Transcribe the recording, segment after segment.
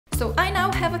So I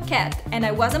now have a cat, and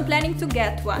I wasn't planning to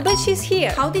get one. But she's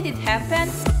here. How did it happen?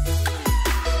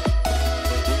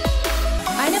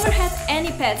 I never had any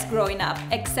pets growing up,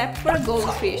 except for a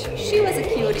goldfish. She was a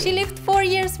cutie. She lived 4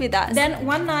 years with us. Then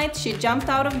one night she jumped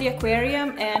out of the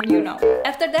aquarium and you know.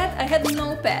 After that I had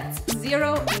no pets.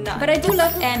 Zero, none. But I do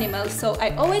love animals, so I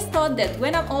always thought that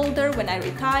when I'm older, when I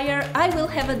retire, I will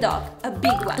have a dog. A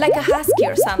big one. Like a husky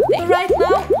or something. But right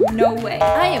now, no way.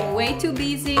 I am way too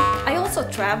busy. I also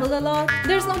travel a lot.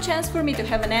 There's no chance for me to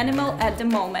have an animal at the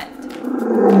moment.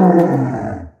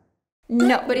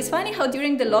 No, but it's funny how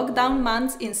during the lockdown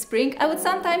months in spring, I would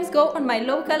sometimes go on my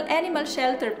local animal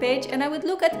shelter page and I would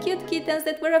look at cute kittens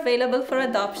that were available for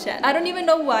adoption. I don't even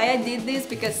know why I did this,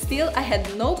 because still I had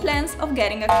no plans of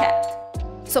getting a cat.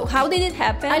 So how did it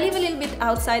happen? I live a little bit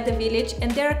outside the village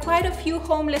and there are quite a few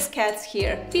homeless cats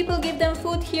here. People give them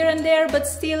food here and there, but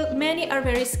still many are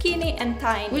very skinny and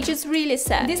tiny, which is really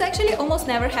sad. This actually almost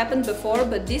never happened before,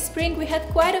 but this spring we had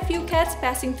quite a few cats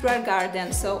passing through our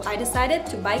garden, so I decided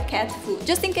to buy cat food.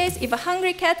 Just in case if a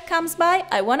hungry cat comes by,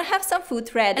 I want to have some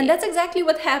food ready. And that's exactly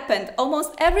what happened.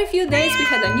 Almost every few days we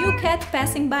had a new cat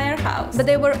passing by our house. But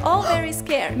they were all very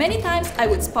scared. Many times I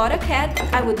would spot a cat,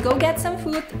 I would go get some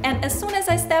food, and as soon as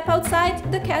I step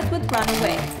outside, the cat would run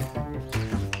away.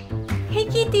 Hey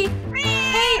kitty!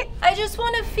 Hey! I just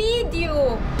want to feed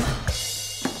you!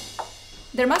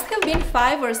 There must have been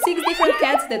 5 or 6 different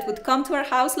cats that would come to our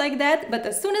house like that, but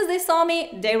as soon as they saw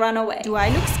me, they ran away. Do I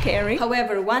look scary?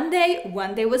 However, one day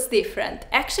was different.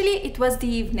 Actually, it was the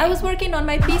evening. I was working on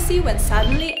my PC when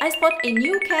suddenly I spot a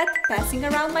new cat passing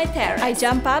around my terrace. I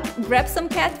jump up, grab some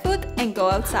cat food and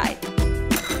go outside.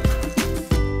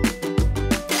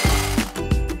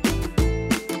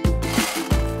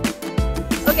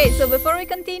 Okay, so before we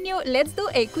continue, let's do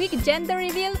a quick gender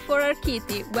reveal for our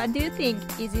kitty. What do you think?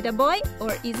 Is it a boy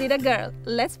or is it a girl?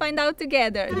 Let's find out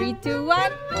together. 3, 2,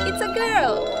 1, it's a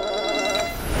girl!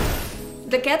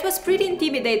 The cat was pretty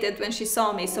intimidated when she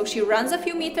saw me, so she runs a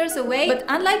few meters away, but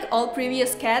unlike all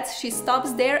previous cats, she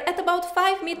stops there at about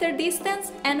 5-meter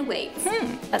distance and waits.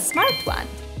 A smart one.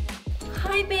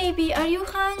 Hi baby, are you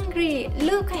hungry?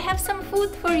 Look, I have some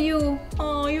food for you.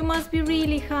 Oh, you must be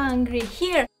really hungry.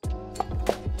 Here.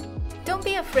 Don't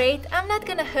be afraid, I'm not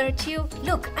gonna hurt you.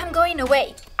 Look, I'm going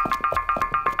away.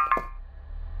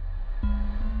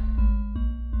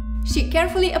 She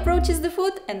carefully approaches the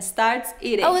food and starts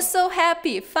eating. I was so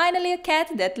happy, finally a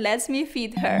cat that lets me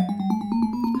feed her.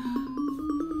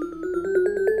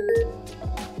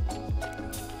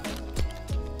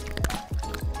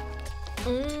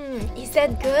 Is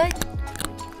that good?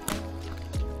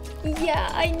 Yeah,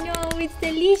 I know, it's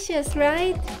delicious,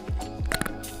 right?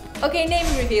 Okay, name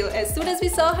reveal. As soon as we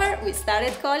saw her, we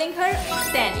started calling her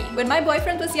Teni. When my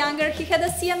boyfriend was younger, he had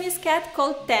a Siamese cat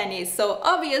called Teni. So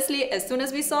obviously, as soon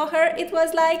as we saw her, it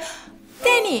was like,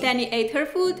 Teni! Teni ate her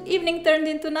food, evening turned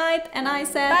into night, and I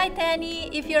said, bye Teni,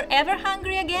 if you're ever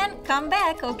hungry again, come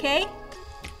back, okay?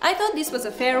 I thought this was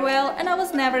a farewell and I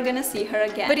was never gonna see her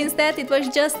again. But instead it was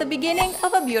just the beginning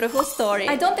of a beautiful story.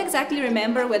 I don't exactly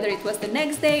remember whether it was the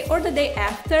next day or the day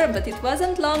after, but it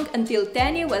wasn't long until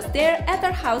Teni was there at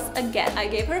our house again. I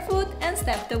gave her food and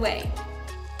stepped away.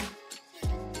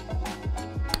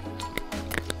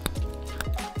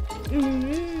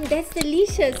 That's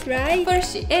delicious, right?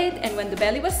 First she ate, and when the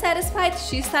belly was satisfied,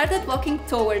 she started walking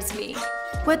towards me.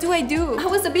 What do? I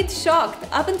was a bit shocked.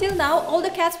 Up until now, all the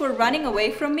cats were running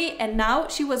away from me, and now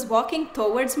she was walking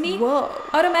towards me. Whoa!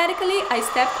 Automatically, I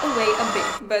stepped away a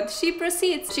bit, but she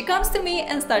proceeds. She comes to me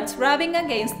and starts rubbing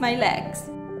against my legs.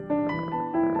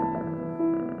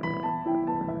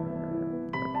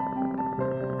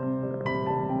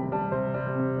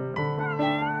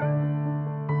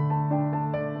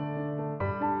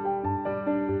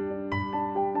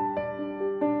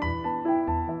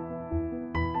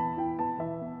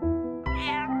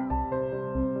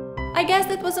 I guess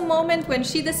that was a moment when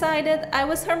she decided I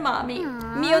was her mommy.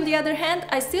 Me, on the other hand,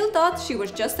 I still thought she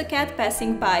was just a cat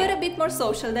passing by, but a bit more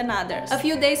social than others. A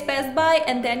few days passed by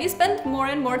and Teni spent more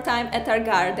and more time at our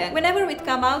garden. Whenever we'd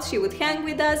come out, she would hang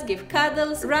with us, give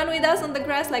cuddles, run with us on the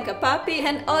grass like a puppy,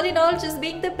 and all in all, just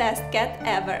being the best cat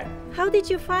ever. How did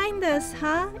you find us,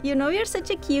 huh? You know you're such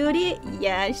a cutie?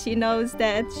 Yeah, she knows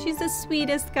that. She's the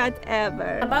sweetest cat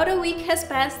ever. About a week has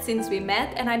passed since we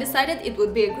met and I decided it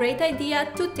would be a great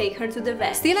idea to take her to the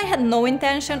vet. Still, I had no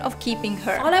intention of keeping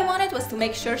her. All I wanted was to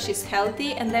make sure she's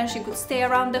healthy and then she could stay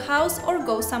around the house or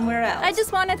go somewhere else. I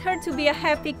just wanted her to be a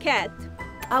happy cat.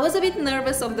 I was a bit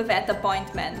nervous of the vet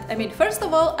appointment. I mean, first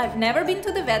of all, I've never been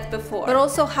to the vet before. But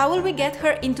also, how will we get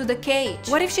her into the cage?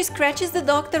 What if she scratches the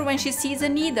doctor when she sees a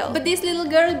needle? But this little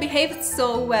girl behaved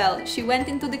so well. She went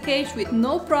into the cage with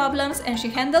no problems and she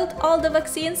handled all the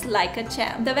vaccines like a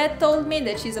champ. The vet told me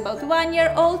that she's about 1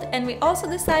 year old, and we also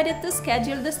decided to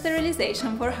schedule the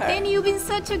sterilization for her. Teni, you've been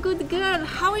such a good girl.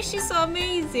 How is she so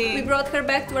amazing? We brought her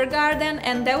back to our garden,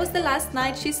 and that was the last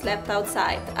night she slept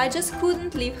outside. I just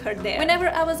couldn't leave her there. Whenever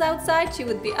I was outside, she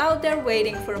would be out there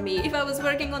waiting for me. If I was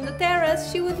working on the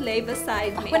terrace, she would lay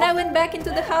beside me. When I went back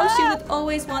into the house, she would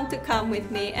always want to come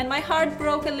with me, and my heart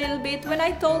broke a little bit when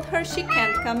I told her she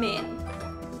can't come in.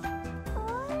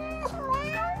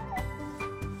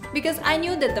 Because I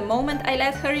knew that the moment I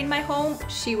let her in my home,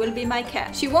 she will be my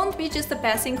cat. She won't be just a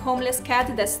passing homeless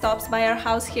cat that stops by our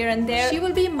house here and there. She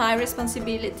will be my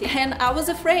responsibility. And I was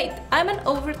afraid. I'm an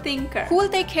overthinker. Who will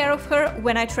take care of her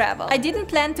when I travel? I didn't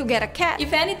plan to get a cat.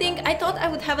 If anything, I thought I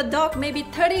would have a dog maybe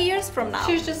 30 years from now.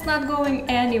 She's just not going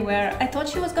anywhere. I thought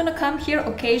she was gonna come here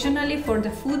occasionally for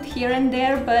the food here and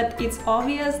there, but it's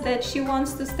obvious that she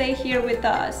wants to stay here with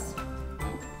us.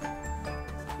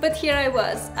 But here I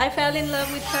was. I fell in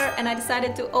love with her and I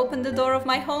decided to open the door of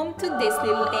my home to this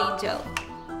little angel.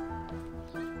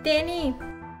 Teni,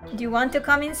 do you want to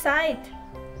come inside?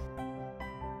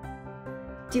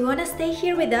 Do you want to stay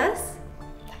here with us?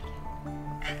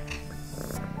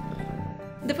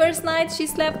 The first night she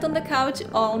slept on the couch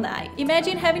all night.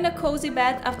 Imagine having a cozy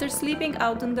bed after sleeping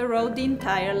out on the road the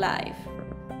entire life.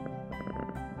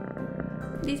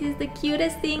 This is the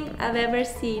cutest thing I've ever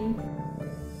seen.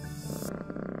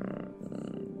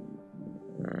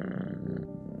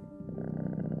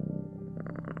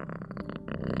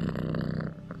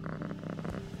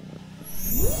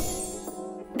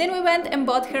 Then we went and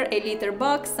bought her a litter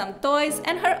box, some toys,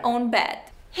 and her own bed.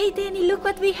 Hey Teni, look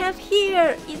what we have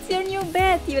here! It's your new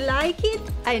bed, you like it?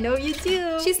 I know you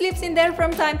do! She sleeps in there from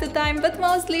time to time, but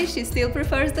mostly she still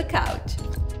prefers the couch.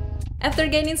 After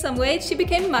gaining some weight, she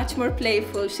became much more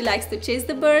playful. She likes to chase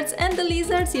the birds and the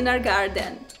lizards in our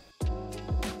garden.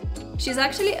 She's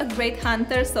actually a great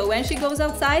hunter, so when she goes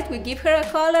outside, we give her a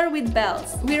collar with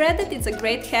bells. We read that it's a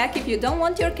great hack if you don't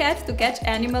want your cat to catch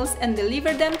animals and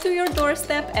deliver them to your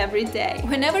doorstep every day.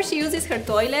 Whenever she uses her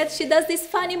toilet, she does this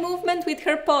funny movement with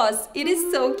her paws. It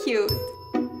is so cute.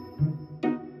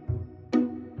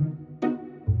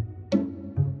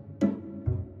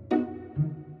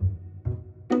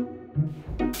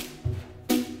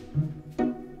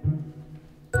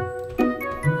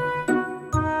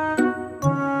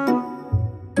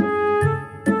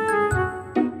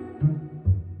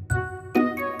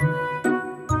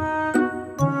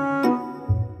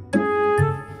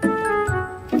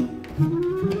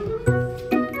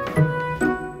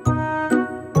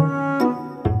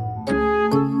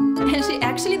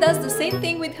 Does the same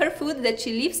thing with her food that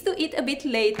she leaves to eat a bit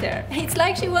later. It's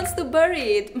like she wants to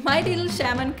bury it. My little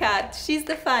shaman cat, she's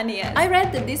the funniest. I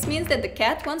read that this means that the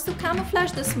cat wants to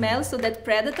camouflage the smell so that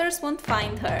predators won't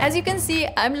find her. As you can see,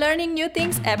 I'm learning new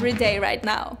things every day right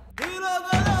now.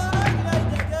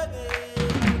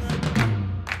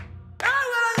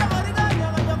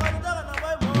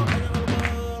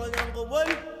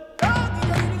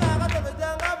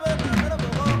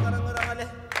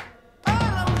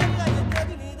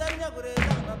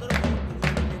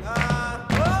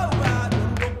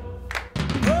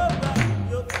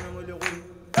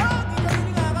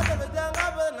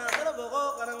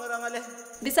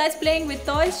 Besides playing with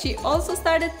toys, she also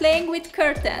started playing with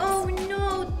curtains. Oh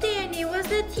no, Teni, was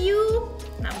that you?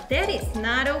 Now that is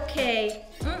not okay.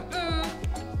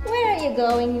 Where are you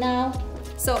going now?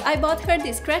 So I bought her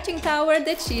this scratching tower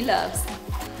that she loves.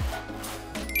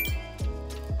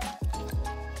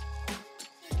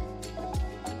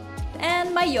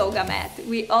 And my yoga mat.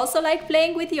 We also like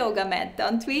playing with yoga mat,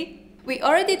 don't we? We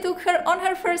already took her on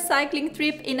her first cycling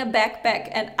trip in a backpack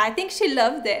and I think she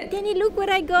loved it. Teni, look what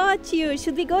I got you!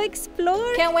 Should we go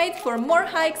explore? Can't wait for more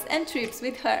hikes and trips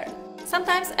with her.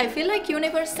 Sometimes I feel like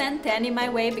universe sent Teni my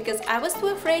way because I was too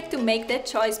afraid to make that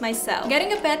choice myself.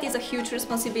 Getting a pet is a huge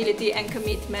responsibility and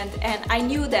commitment, and I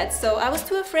knew that, so I was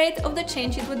too afraid of the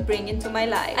change it would bring into my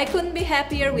life. I couldn't be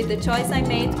happier with the choice I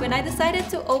made when I decided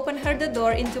to open her the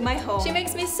door into my home. She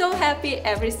makes me so happy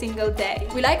every single day.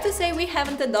 We like to say we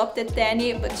haven't adopted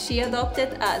Teni, but she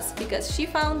adopted us because she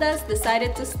found us,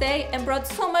 decided to stay, and brought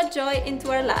so much joy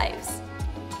into our lives.